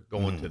thought we were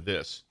going to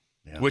this.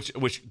 Yeah.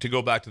 Which to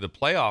go back to the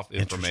playoff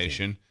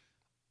information,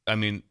 I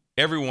mean,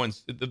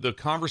 everyone's the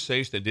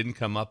conversation that didn't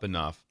come up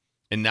enough,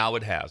 and now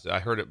it has. I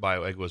heard it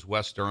it was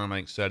Wes Durham, I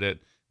think, said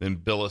it. Then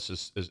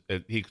Billis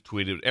he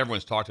tweeted.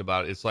 Everyone's talked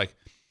about it. It's like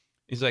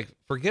he's like,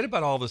 forget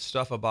about all this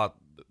stuff about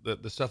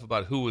the stuff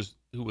about who was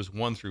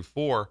 1 through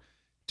 4.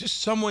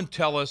 Just someone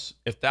tell us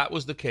if that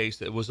was the case,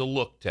 that it was a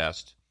look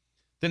test.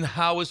 Then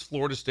how is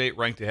Florida State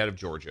ranked ahead of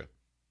Georgia?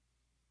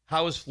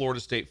 How is Florida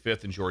State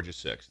 5th and Georgia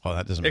 6th? Oh,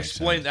 that doesn't make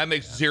Explain. sense. That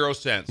makes zero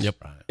sense. Yep.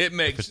 It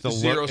makes If it's the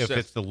zero look- sense. if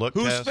it's the look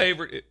Who's test?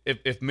 favorite?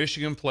 If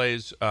Michigan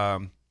plays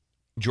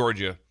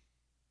Georgia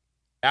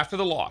after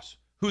the loss,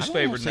 who's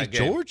favored in that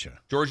game? Georgia.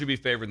 Georgia be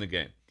favored in the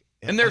game,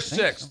 Yeah, and they're I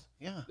think 6th. so.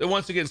 Yeah. And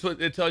once again, so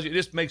it tells you it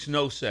just makes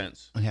no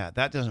sense. Yeah,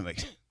 that doesn't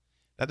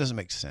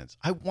make sense.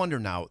 I wonder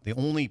now, the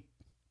only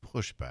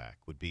pushback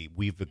would be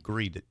we've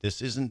agreed that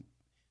this isn't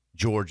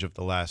Georgia of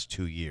the last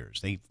 2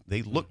 years.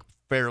 They look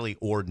fairly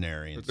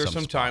ordinary. There's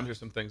some times, there's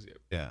some things.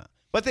 Yeah.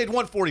 But they'd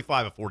won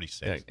 45 of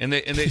 46. Yeah. And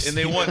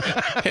they won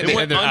And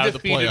went they're out of the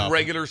undefeated playoff.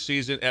 regular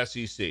season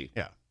SEC.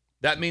 Yeah.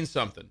 That means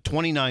something.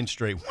 29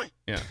 straight wins.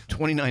 Yeah.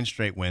 29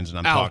 straight wins, and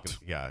I'm Out.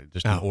 talking,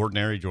 just an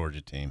ordinary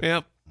Georgia team.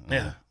 Yep.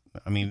 Yeah.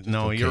 I mean,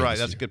 no, okay you're right. this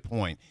That's year. a good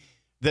point.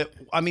 But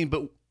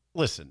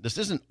listen, this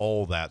isn't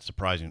all that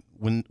surprising.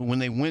 When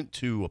they went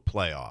to a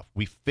playoff,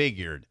 we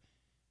figured,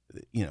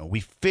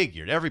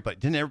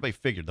 everybody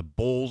figured the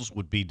Bulls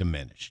would be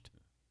diminished.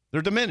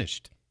 They're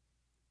diminished.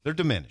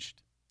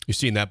 You've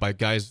seen that by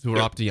guys who are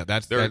opting out.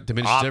 That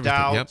diminishes everything. Yep.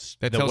 Opt-outs,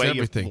 That the tells way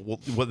everything.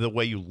 the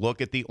way you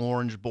look at the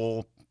Orange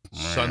Bowl.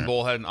 Sun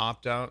Bowl had an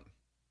opt-out.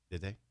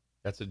 Did they?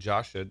 That's what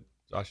Josh said.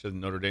 Josh said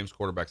Notre Dame's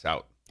quarterback's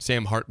out.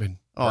 Sam Hartman.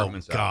 Oh,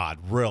 Hartman's out. God,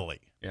 really?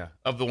 Yeah.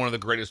 One of the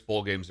greatest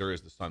bowl games there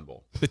is, the Sun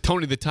Bowl. The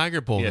Tony the Tiger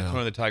Bowl Yeah, now.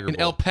 Tony the Tiger In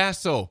Bowl. El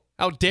Paso.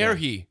 How dare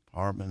he?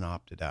 Hartman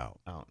opted out.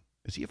 Out.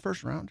 Is he a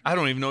first rounder? I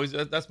don't even know.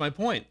 That's my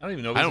point. I don't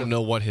even know. I don't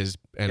know what his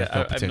NFL I have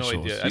no potential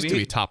idea. is. I He's mean, going to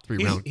be a top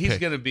 3 round He's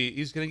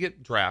pick. gonna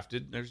get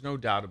drafted. There's no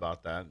doubt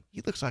about that.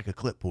 He looks like a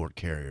clipboard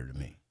carrier to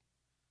me.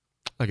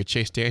 Like a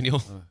Chase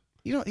Daniel.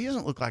 He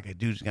doesn't look like a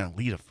dude who's going to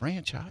lead a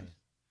franchise.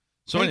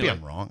 So Maybe anyway,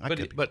 I'm wrong.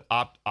 But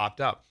opt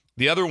out.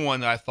 The other one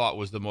that I thought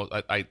was the most.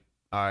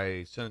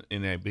 I sent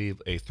in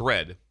a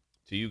thread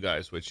to you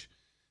guys, which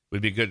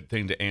would be a good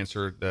thing to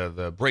answer.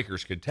 The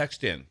breakers could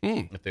text in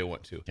if they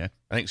want to. Okay.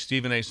 I think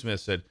Stephen A. Smith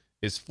said,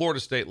 "Is Florida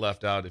State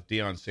left out if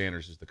Deion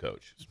Sanders is the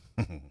coach?"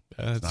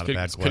 That's not a a good,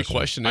 bad it's a good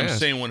question. I'm to ask.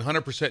 saying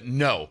 100%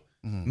 no.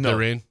 No.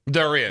 They're in.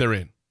 They're in. They're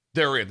in.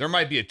 They're in. There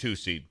might be a 2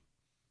 seed.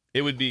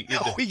 It would be.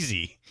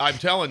 Easy. I'm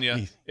telling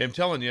you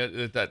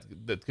that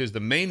because the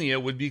mania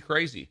would be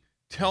crazy.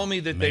 Tell me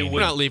that they Mania. would.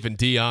 We're not leaving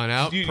Dion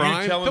out. You're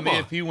Prime. telling Come me on.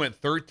 if he went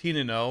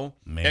 13-0,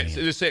 Mania.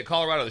 just say at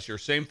Colorado this year,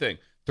 same thing.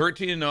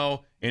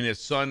 13-0, and his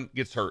son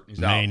gets hurt. He's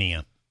Mania.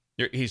 out.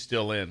 He's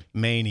still in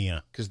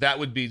Mania. because that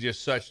would be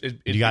just such.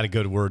 You got a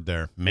good word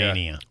there.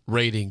 Mania.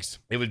 Ratings.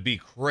 It would be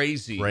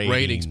crazy.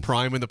 Ratings.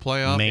 Prime in the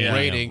playoff. Mania.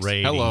 Ratings.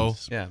 Hello.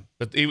 Yeah,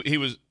 but he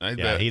was. Yeah,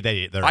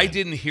 they're I in.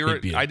 didn't hear He'd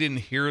it. be in. I didn't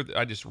hear it.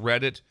 I just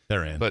read it.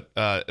 They're in. But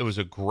it was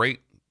a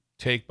great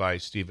take by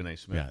Stephen A.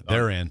 Smith. Yeah,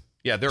 they're in.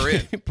 Yeah, they're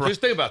in.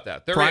 Just think about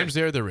that. They're Prime's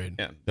in. there. They're in.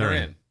 Yeah, They're they're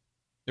in. in.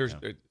 There's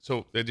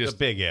so they It's just a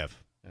big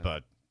if,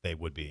 but they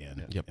would be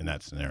in Yep. in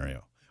that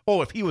scenario.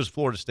 Oh, if he was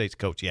Florida State's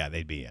coach, yeah,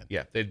 they'd be in.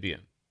 yeah they'd be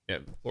in. Yeah,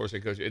 Florida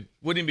State coach. It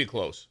wouldn't even be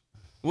close.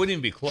 It wouldn't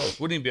even be close.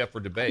 Wouldn't even be up for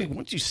I debate. mean,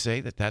 wouldn't you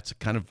say that that's a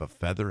kind of a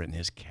feather in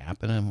his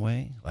cap in a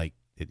way? Like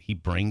that he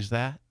brings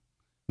that?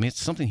 I mean, it's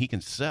something he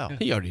can sell.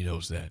 He already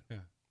knows that. Yeah.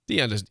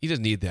 Dion doesn't. He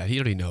doesn't need that. He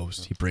already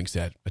knows. He brings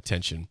that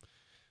attention.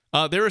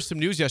 There was some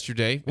news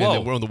yesterday Whoa.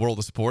 in the world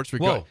of sports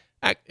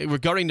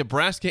regarding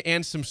Nebraska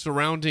and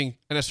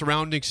a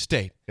surrounding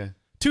state. Okay.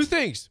 2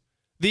 things.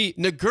 The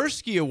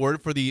Nagurski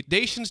Award for the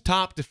nation's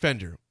top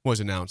defender was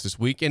announced this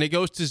week, and it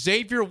goes to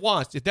Xavier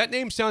Watts. If that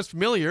name sounds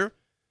familiar,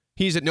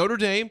 he's at Notre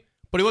Dame,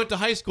 but he went to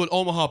high school at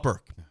Omaha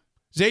Burke.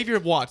 Xavier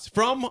Watts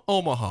from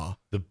Omaha.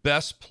 The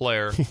best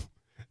player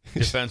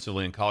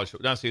defensively in college.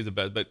 Not say the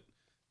best, but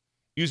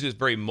usually it's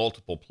very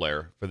multiple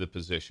player for the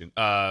position.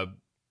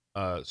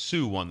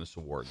 Sue won this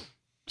award.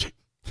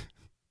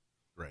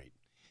 Great.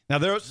 Now,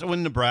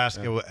 when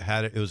Nebraska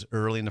had it was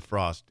early in the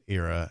Frost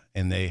era,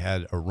 and they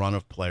had a run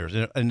of players.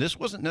 And this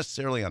wasn't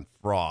necessarily on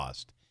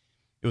Frost.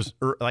 It was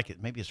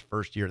maybe his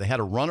first year. They had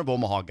a run of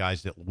Omaha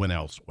guys that went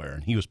elsewhere,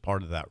 and he was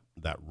part of that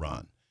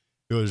run.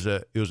 It was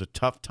a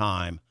tough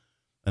time,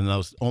 and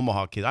those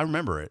Omaha kids. I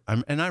remember it.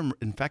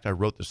 In fact, I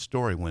wrote the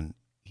story when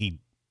he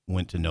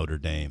went to Notre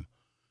Dame,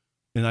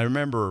 and I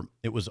remember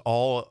it was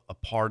all a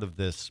part of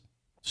this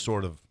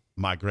sort of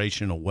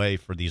migration away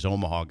for these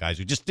Omaha guys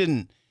who just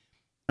didn't.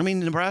 I mean,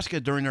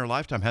 Nebraska during their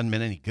lifetime hadn't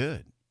been any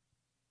good,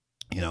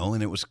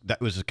 and that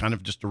was kind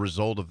of just a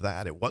result of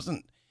that. It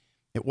wasn't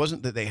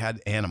that they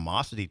had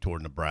animosity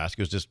toward Nebraska.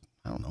 It was just,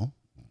 I don't know.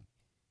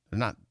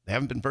 They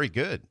haven't been very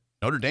good.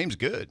 Notre Dame's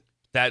good.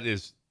 That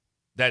is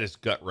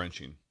gut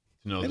wrenching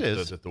to know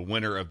that the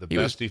winner of the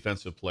best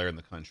defensive player in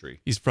the country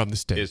He's from the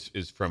state.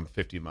 is from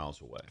 50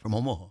 miles away. From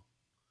Omaha.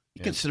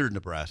 You considered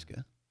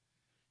Nebraska.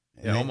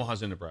 Yeah,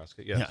 Omaha's in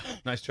Nebraska. Yes. Yeah.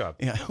 Nice job.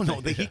 Yeah, no,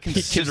 he He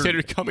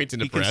considered coming to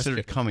He Nebraska.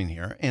 considered coming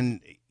here,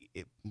 and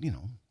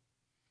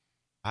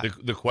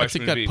The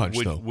question gut would be, punch,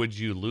 though. would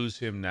you lose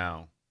him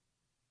now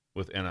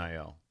with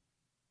NIL?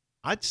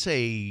 I'd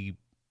say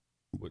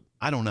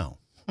I don't know.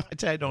 I'd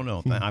say I don't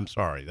know. I'm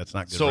sorry, that's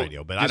not good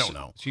radio, but I don't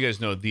know. So you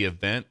guys know the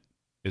event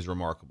is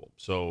remarkable.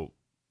 So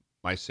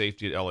my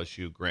safety at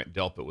LSU, Grant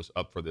Delpit, was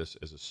up for this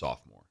as a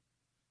sophomore,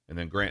 and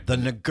then Grant The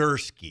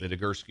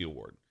Nagurski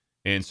Award.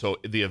 And so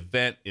the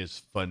event is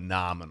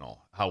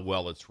phenomenal, how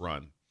well it's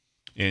run.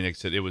 And like I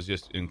said, it was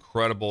just an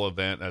incredible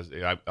event. As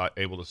I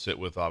able to sit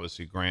with,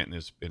 obviously, Grant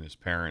and his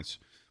parents.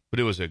 But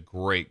it was a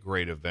great,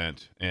 great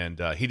event.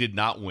 And he did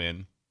not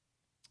win,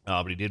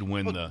 but he did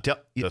win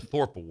the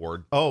Thorpe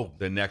Award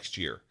the next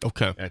year.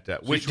 Okay. At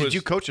that, Did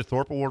you coach a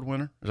Thorpe Award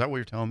winner? Is that what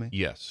you're telling me?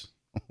 Yes.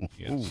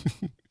 Yes.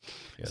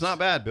 It's not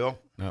bad, Bill.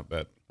 Not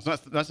bad.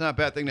 That's not a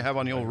bad thing to have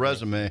on the old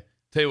resume.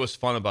 Tell you what's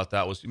fun about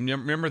that was,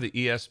 remember the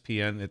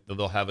ESPN?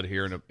 They'll have it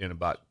here in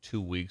about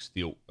 2 weeks,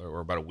 or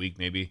about a week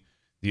maybe.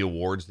 The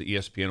awards, the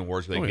ESPN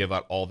awards, where they give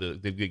out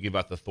they give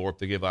out the Thorpe,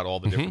 they give out all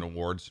the different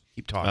awards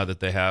that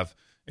they have.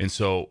 And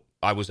so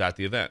I was at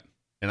the event,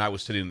 and I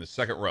was sitting in the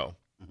second row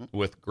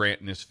with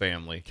Grant and his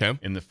family. Okay.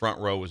 In the front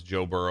row was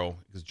Joe Burrow,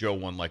 because Joe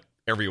won like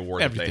every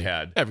award that they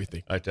had.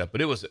 Everything. Like that.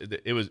 But it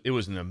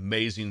was an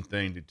amazing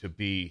thing to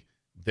be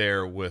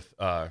there with.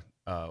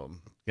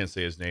 Can't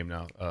say his name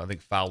now. I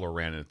think Fowler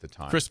ran it at the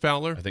time. Chris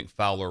Fowler? I think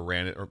Fowler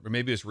ran it, or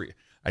maybe it's Reese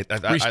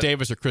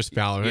Davis or Chris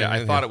Fowler. Yeah,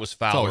 I thought it was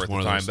Fowler at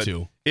the time, but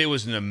two. It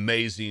was an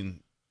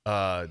amazing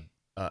an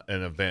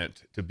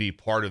event to be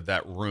part of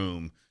that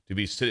room, to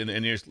be sitting,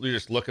 and you're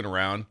just looking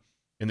around,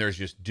 and there's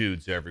just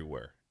dudes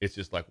everywhere. It's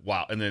just like,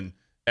 wow. And then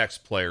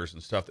ex-players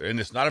and stuff.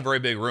 And it's not a very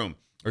big room.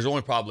 There's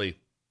only probably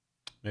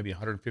maybe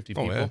 150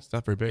 people. Yeah, it's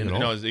not very big at all.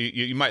 No,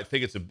 you might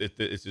think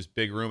it's this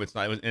big room. It's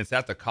not. And it's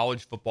at the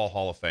College Football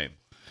Hall of Fame.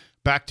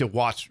 Back to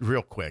Watts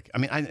real quick. I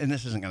mean, and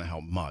this isn't going to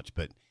help much,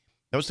 but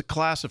that was the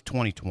class of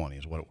 2020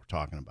 is what we're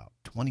talking about.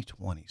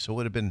 2020. So it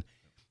would have been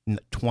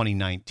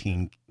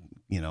 2019,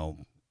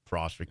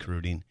 Frost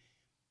recruiting.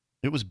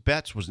 It was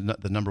Betts was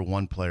the number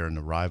one player in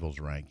the Rivals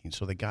ranking,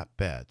 so they got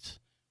Betts.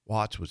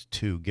 Watts was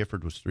 2.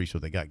 Gifford was 3, so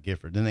they got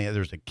Gifford. Then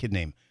there's a kid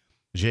named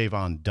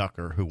Javon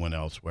Ducker who went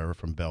elsewhere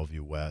from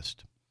Bellevue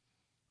West.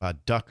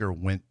 Ducker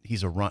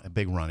he's a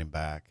big running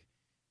back.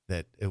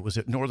 That it was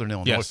at Northern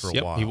Illinois for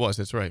a while. He was.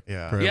 That's right.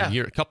 Yeah,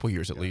 for a couple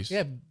years at least.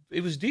 Yeah,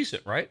 it was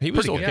decent, right? He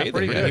was okay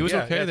there. Yeah, he was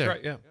okay there.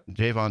 Right, yeah.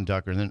 Javon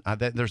Ducker, and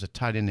then there's a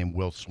tight end named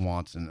Will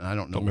Swanson. I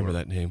don't remember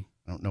that name.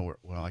 I don't know where.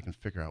 Well, I can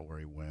figure out where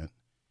he went.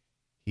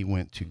 He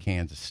went to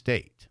Kansas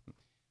State.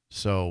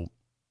 So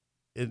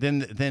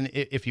then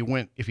if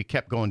you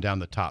kept going down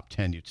the top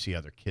 10, you'd see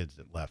other kids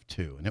that left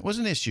too, and it was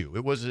an issue.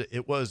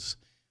 It was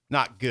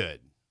not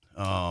good.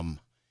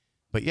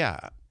 But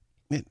yeah,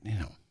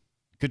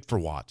 good for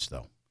Watts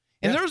though.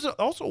 And there was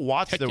also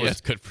Watts.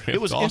 That's good for him.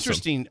 It was awesome.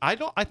 Interesting. I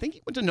think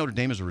he went to Notre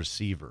Dame as a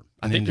receiver.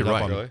 I think you're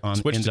right.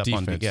 Switched to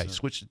defense. He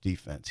switched to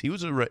defense. He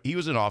was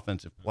an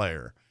offensive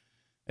player.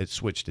 It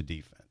switched to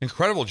defense.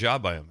 Incredible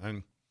job by him. I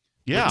mean,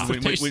 yeah,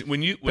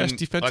 best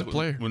defensive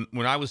player.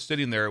 When I was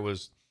sitting there,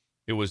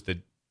 there was I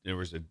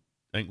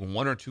think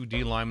 1 or 2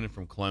 D linemen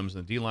from Clemson,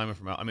 the D lineman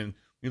from. I mean,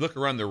 you look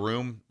around the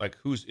room, like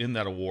who's in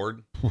that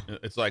award.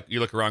 It's like you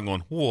look around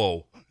going,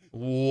 whoa.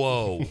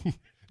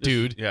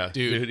 Dude,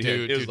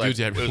 it was dudes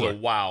everywhere. It was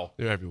a wow.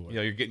 They're everywhere.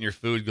 You're getting your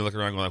food, you look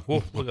around going,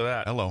 whoa, look at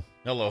that. Hello.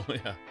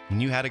 Yeah.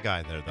 And you had a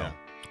guy there, though. Yeah.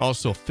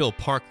 Also, Phil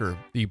Parker,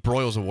 the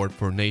Broyles Award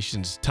for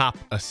nation's top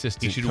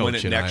assistant coach. He should win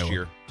it next Iowa.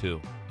 year,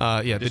 too.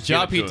 The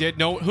job he did.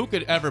 No, who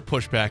could ever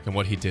push back on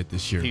what he did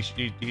this year? He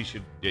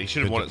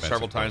should have won it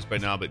several times by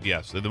now, but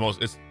yes,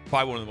 it's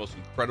probably one of the most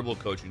incredible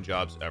coaching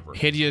jobs ever.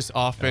 Hideous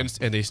offense,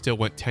 and they still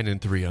went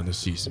 10-3 on the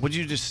season. Would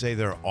you just say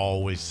they're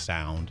always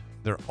sound?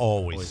 They're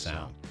always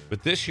sound.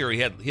 But this year he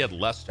had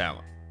less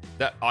talent.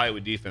 That Iowa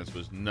defense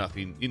was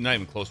nothing, not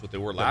even close to what they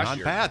were last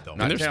year. Not bad though.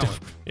 Not talent,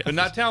 but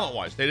not talent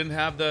wise. They don't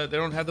have the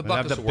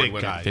Buckus Award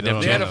winner. Guy.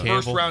 They had a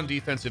first round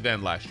defensive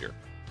end last year.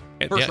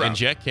 And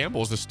Jack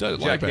Campbell was the stud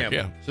linebacker.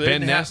 Yeah. So they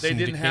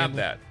didn't have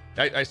that.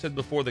 I said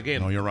before the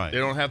game. No, you're right. They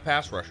don't have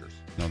pass rushers.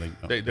 No,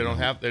 they don't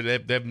have. They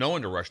have no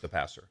one to rush the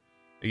passer.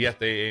 Yet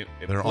they're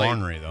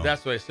ornery though.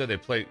 That's what I said.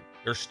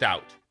 They're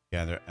stout.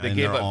 Yeah,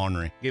 they're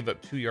ornery. Gave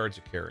up 2 yards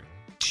of carry.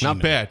 Not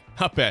bad.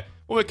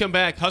 When we come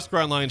back, Husker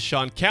Online,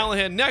 Sean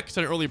Callahan next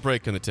on an early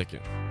break on the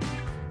ticket.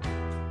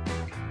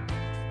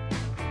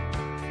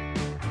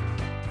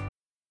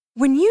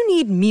 When you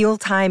need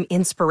mealtime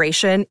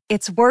inspiration,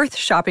 it's worth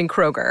shopping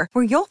Kroger,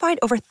 where you'll find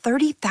over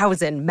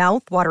 30,000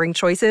 mouth-watering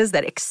choices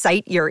that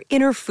excite your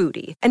inner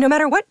foodie. And no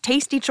matter what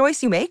tasty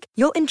choice you make,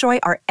 you'll enjoy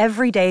our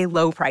everyday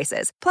low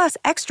prices, plus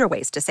extra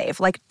ways to save,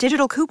 like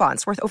digital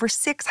coupons worth over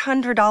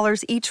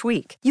 $600 each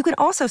week. You can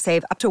also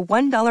save up to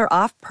 $1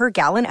 off per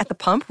gallon at the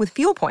pump with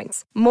fuel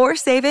points. More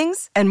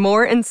savings and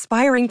more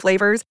inspiring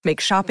flavors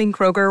make shopping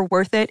Kroger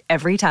worth it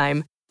every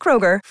time.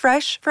 Kroger,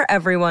 fresh for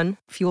everyone.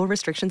 Fuel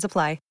restrictions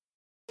apply.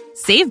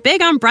 Save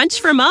big on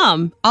brunch for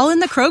mom, all in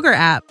the Kroger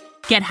app.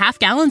 Get half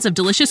gallons of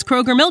delicious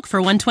Kroger milk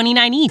for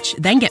 $1.29 each.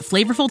 Then get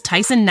flavorful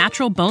Tyson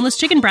natural boneless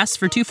chicken breasts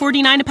for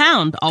 $2.49 a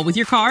pound, all with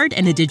your card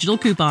and a digital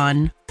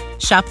coupon.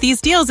 Shop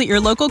these deals at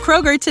your local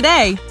Kroger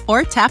today,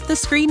 or tap the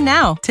screen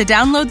now to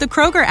download the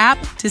Kroger app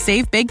to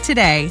save big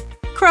today.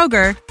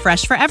 Kroger,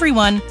 fresh for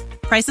everyone.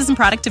 Prices and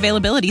product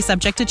availability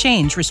subject to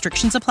change.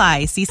 Restrictions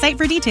apply. See site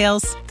for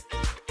details.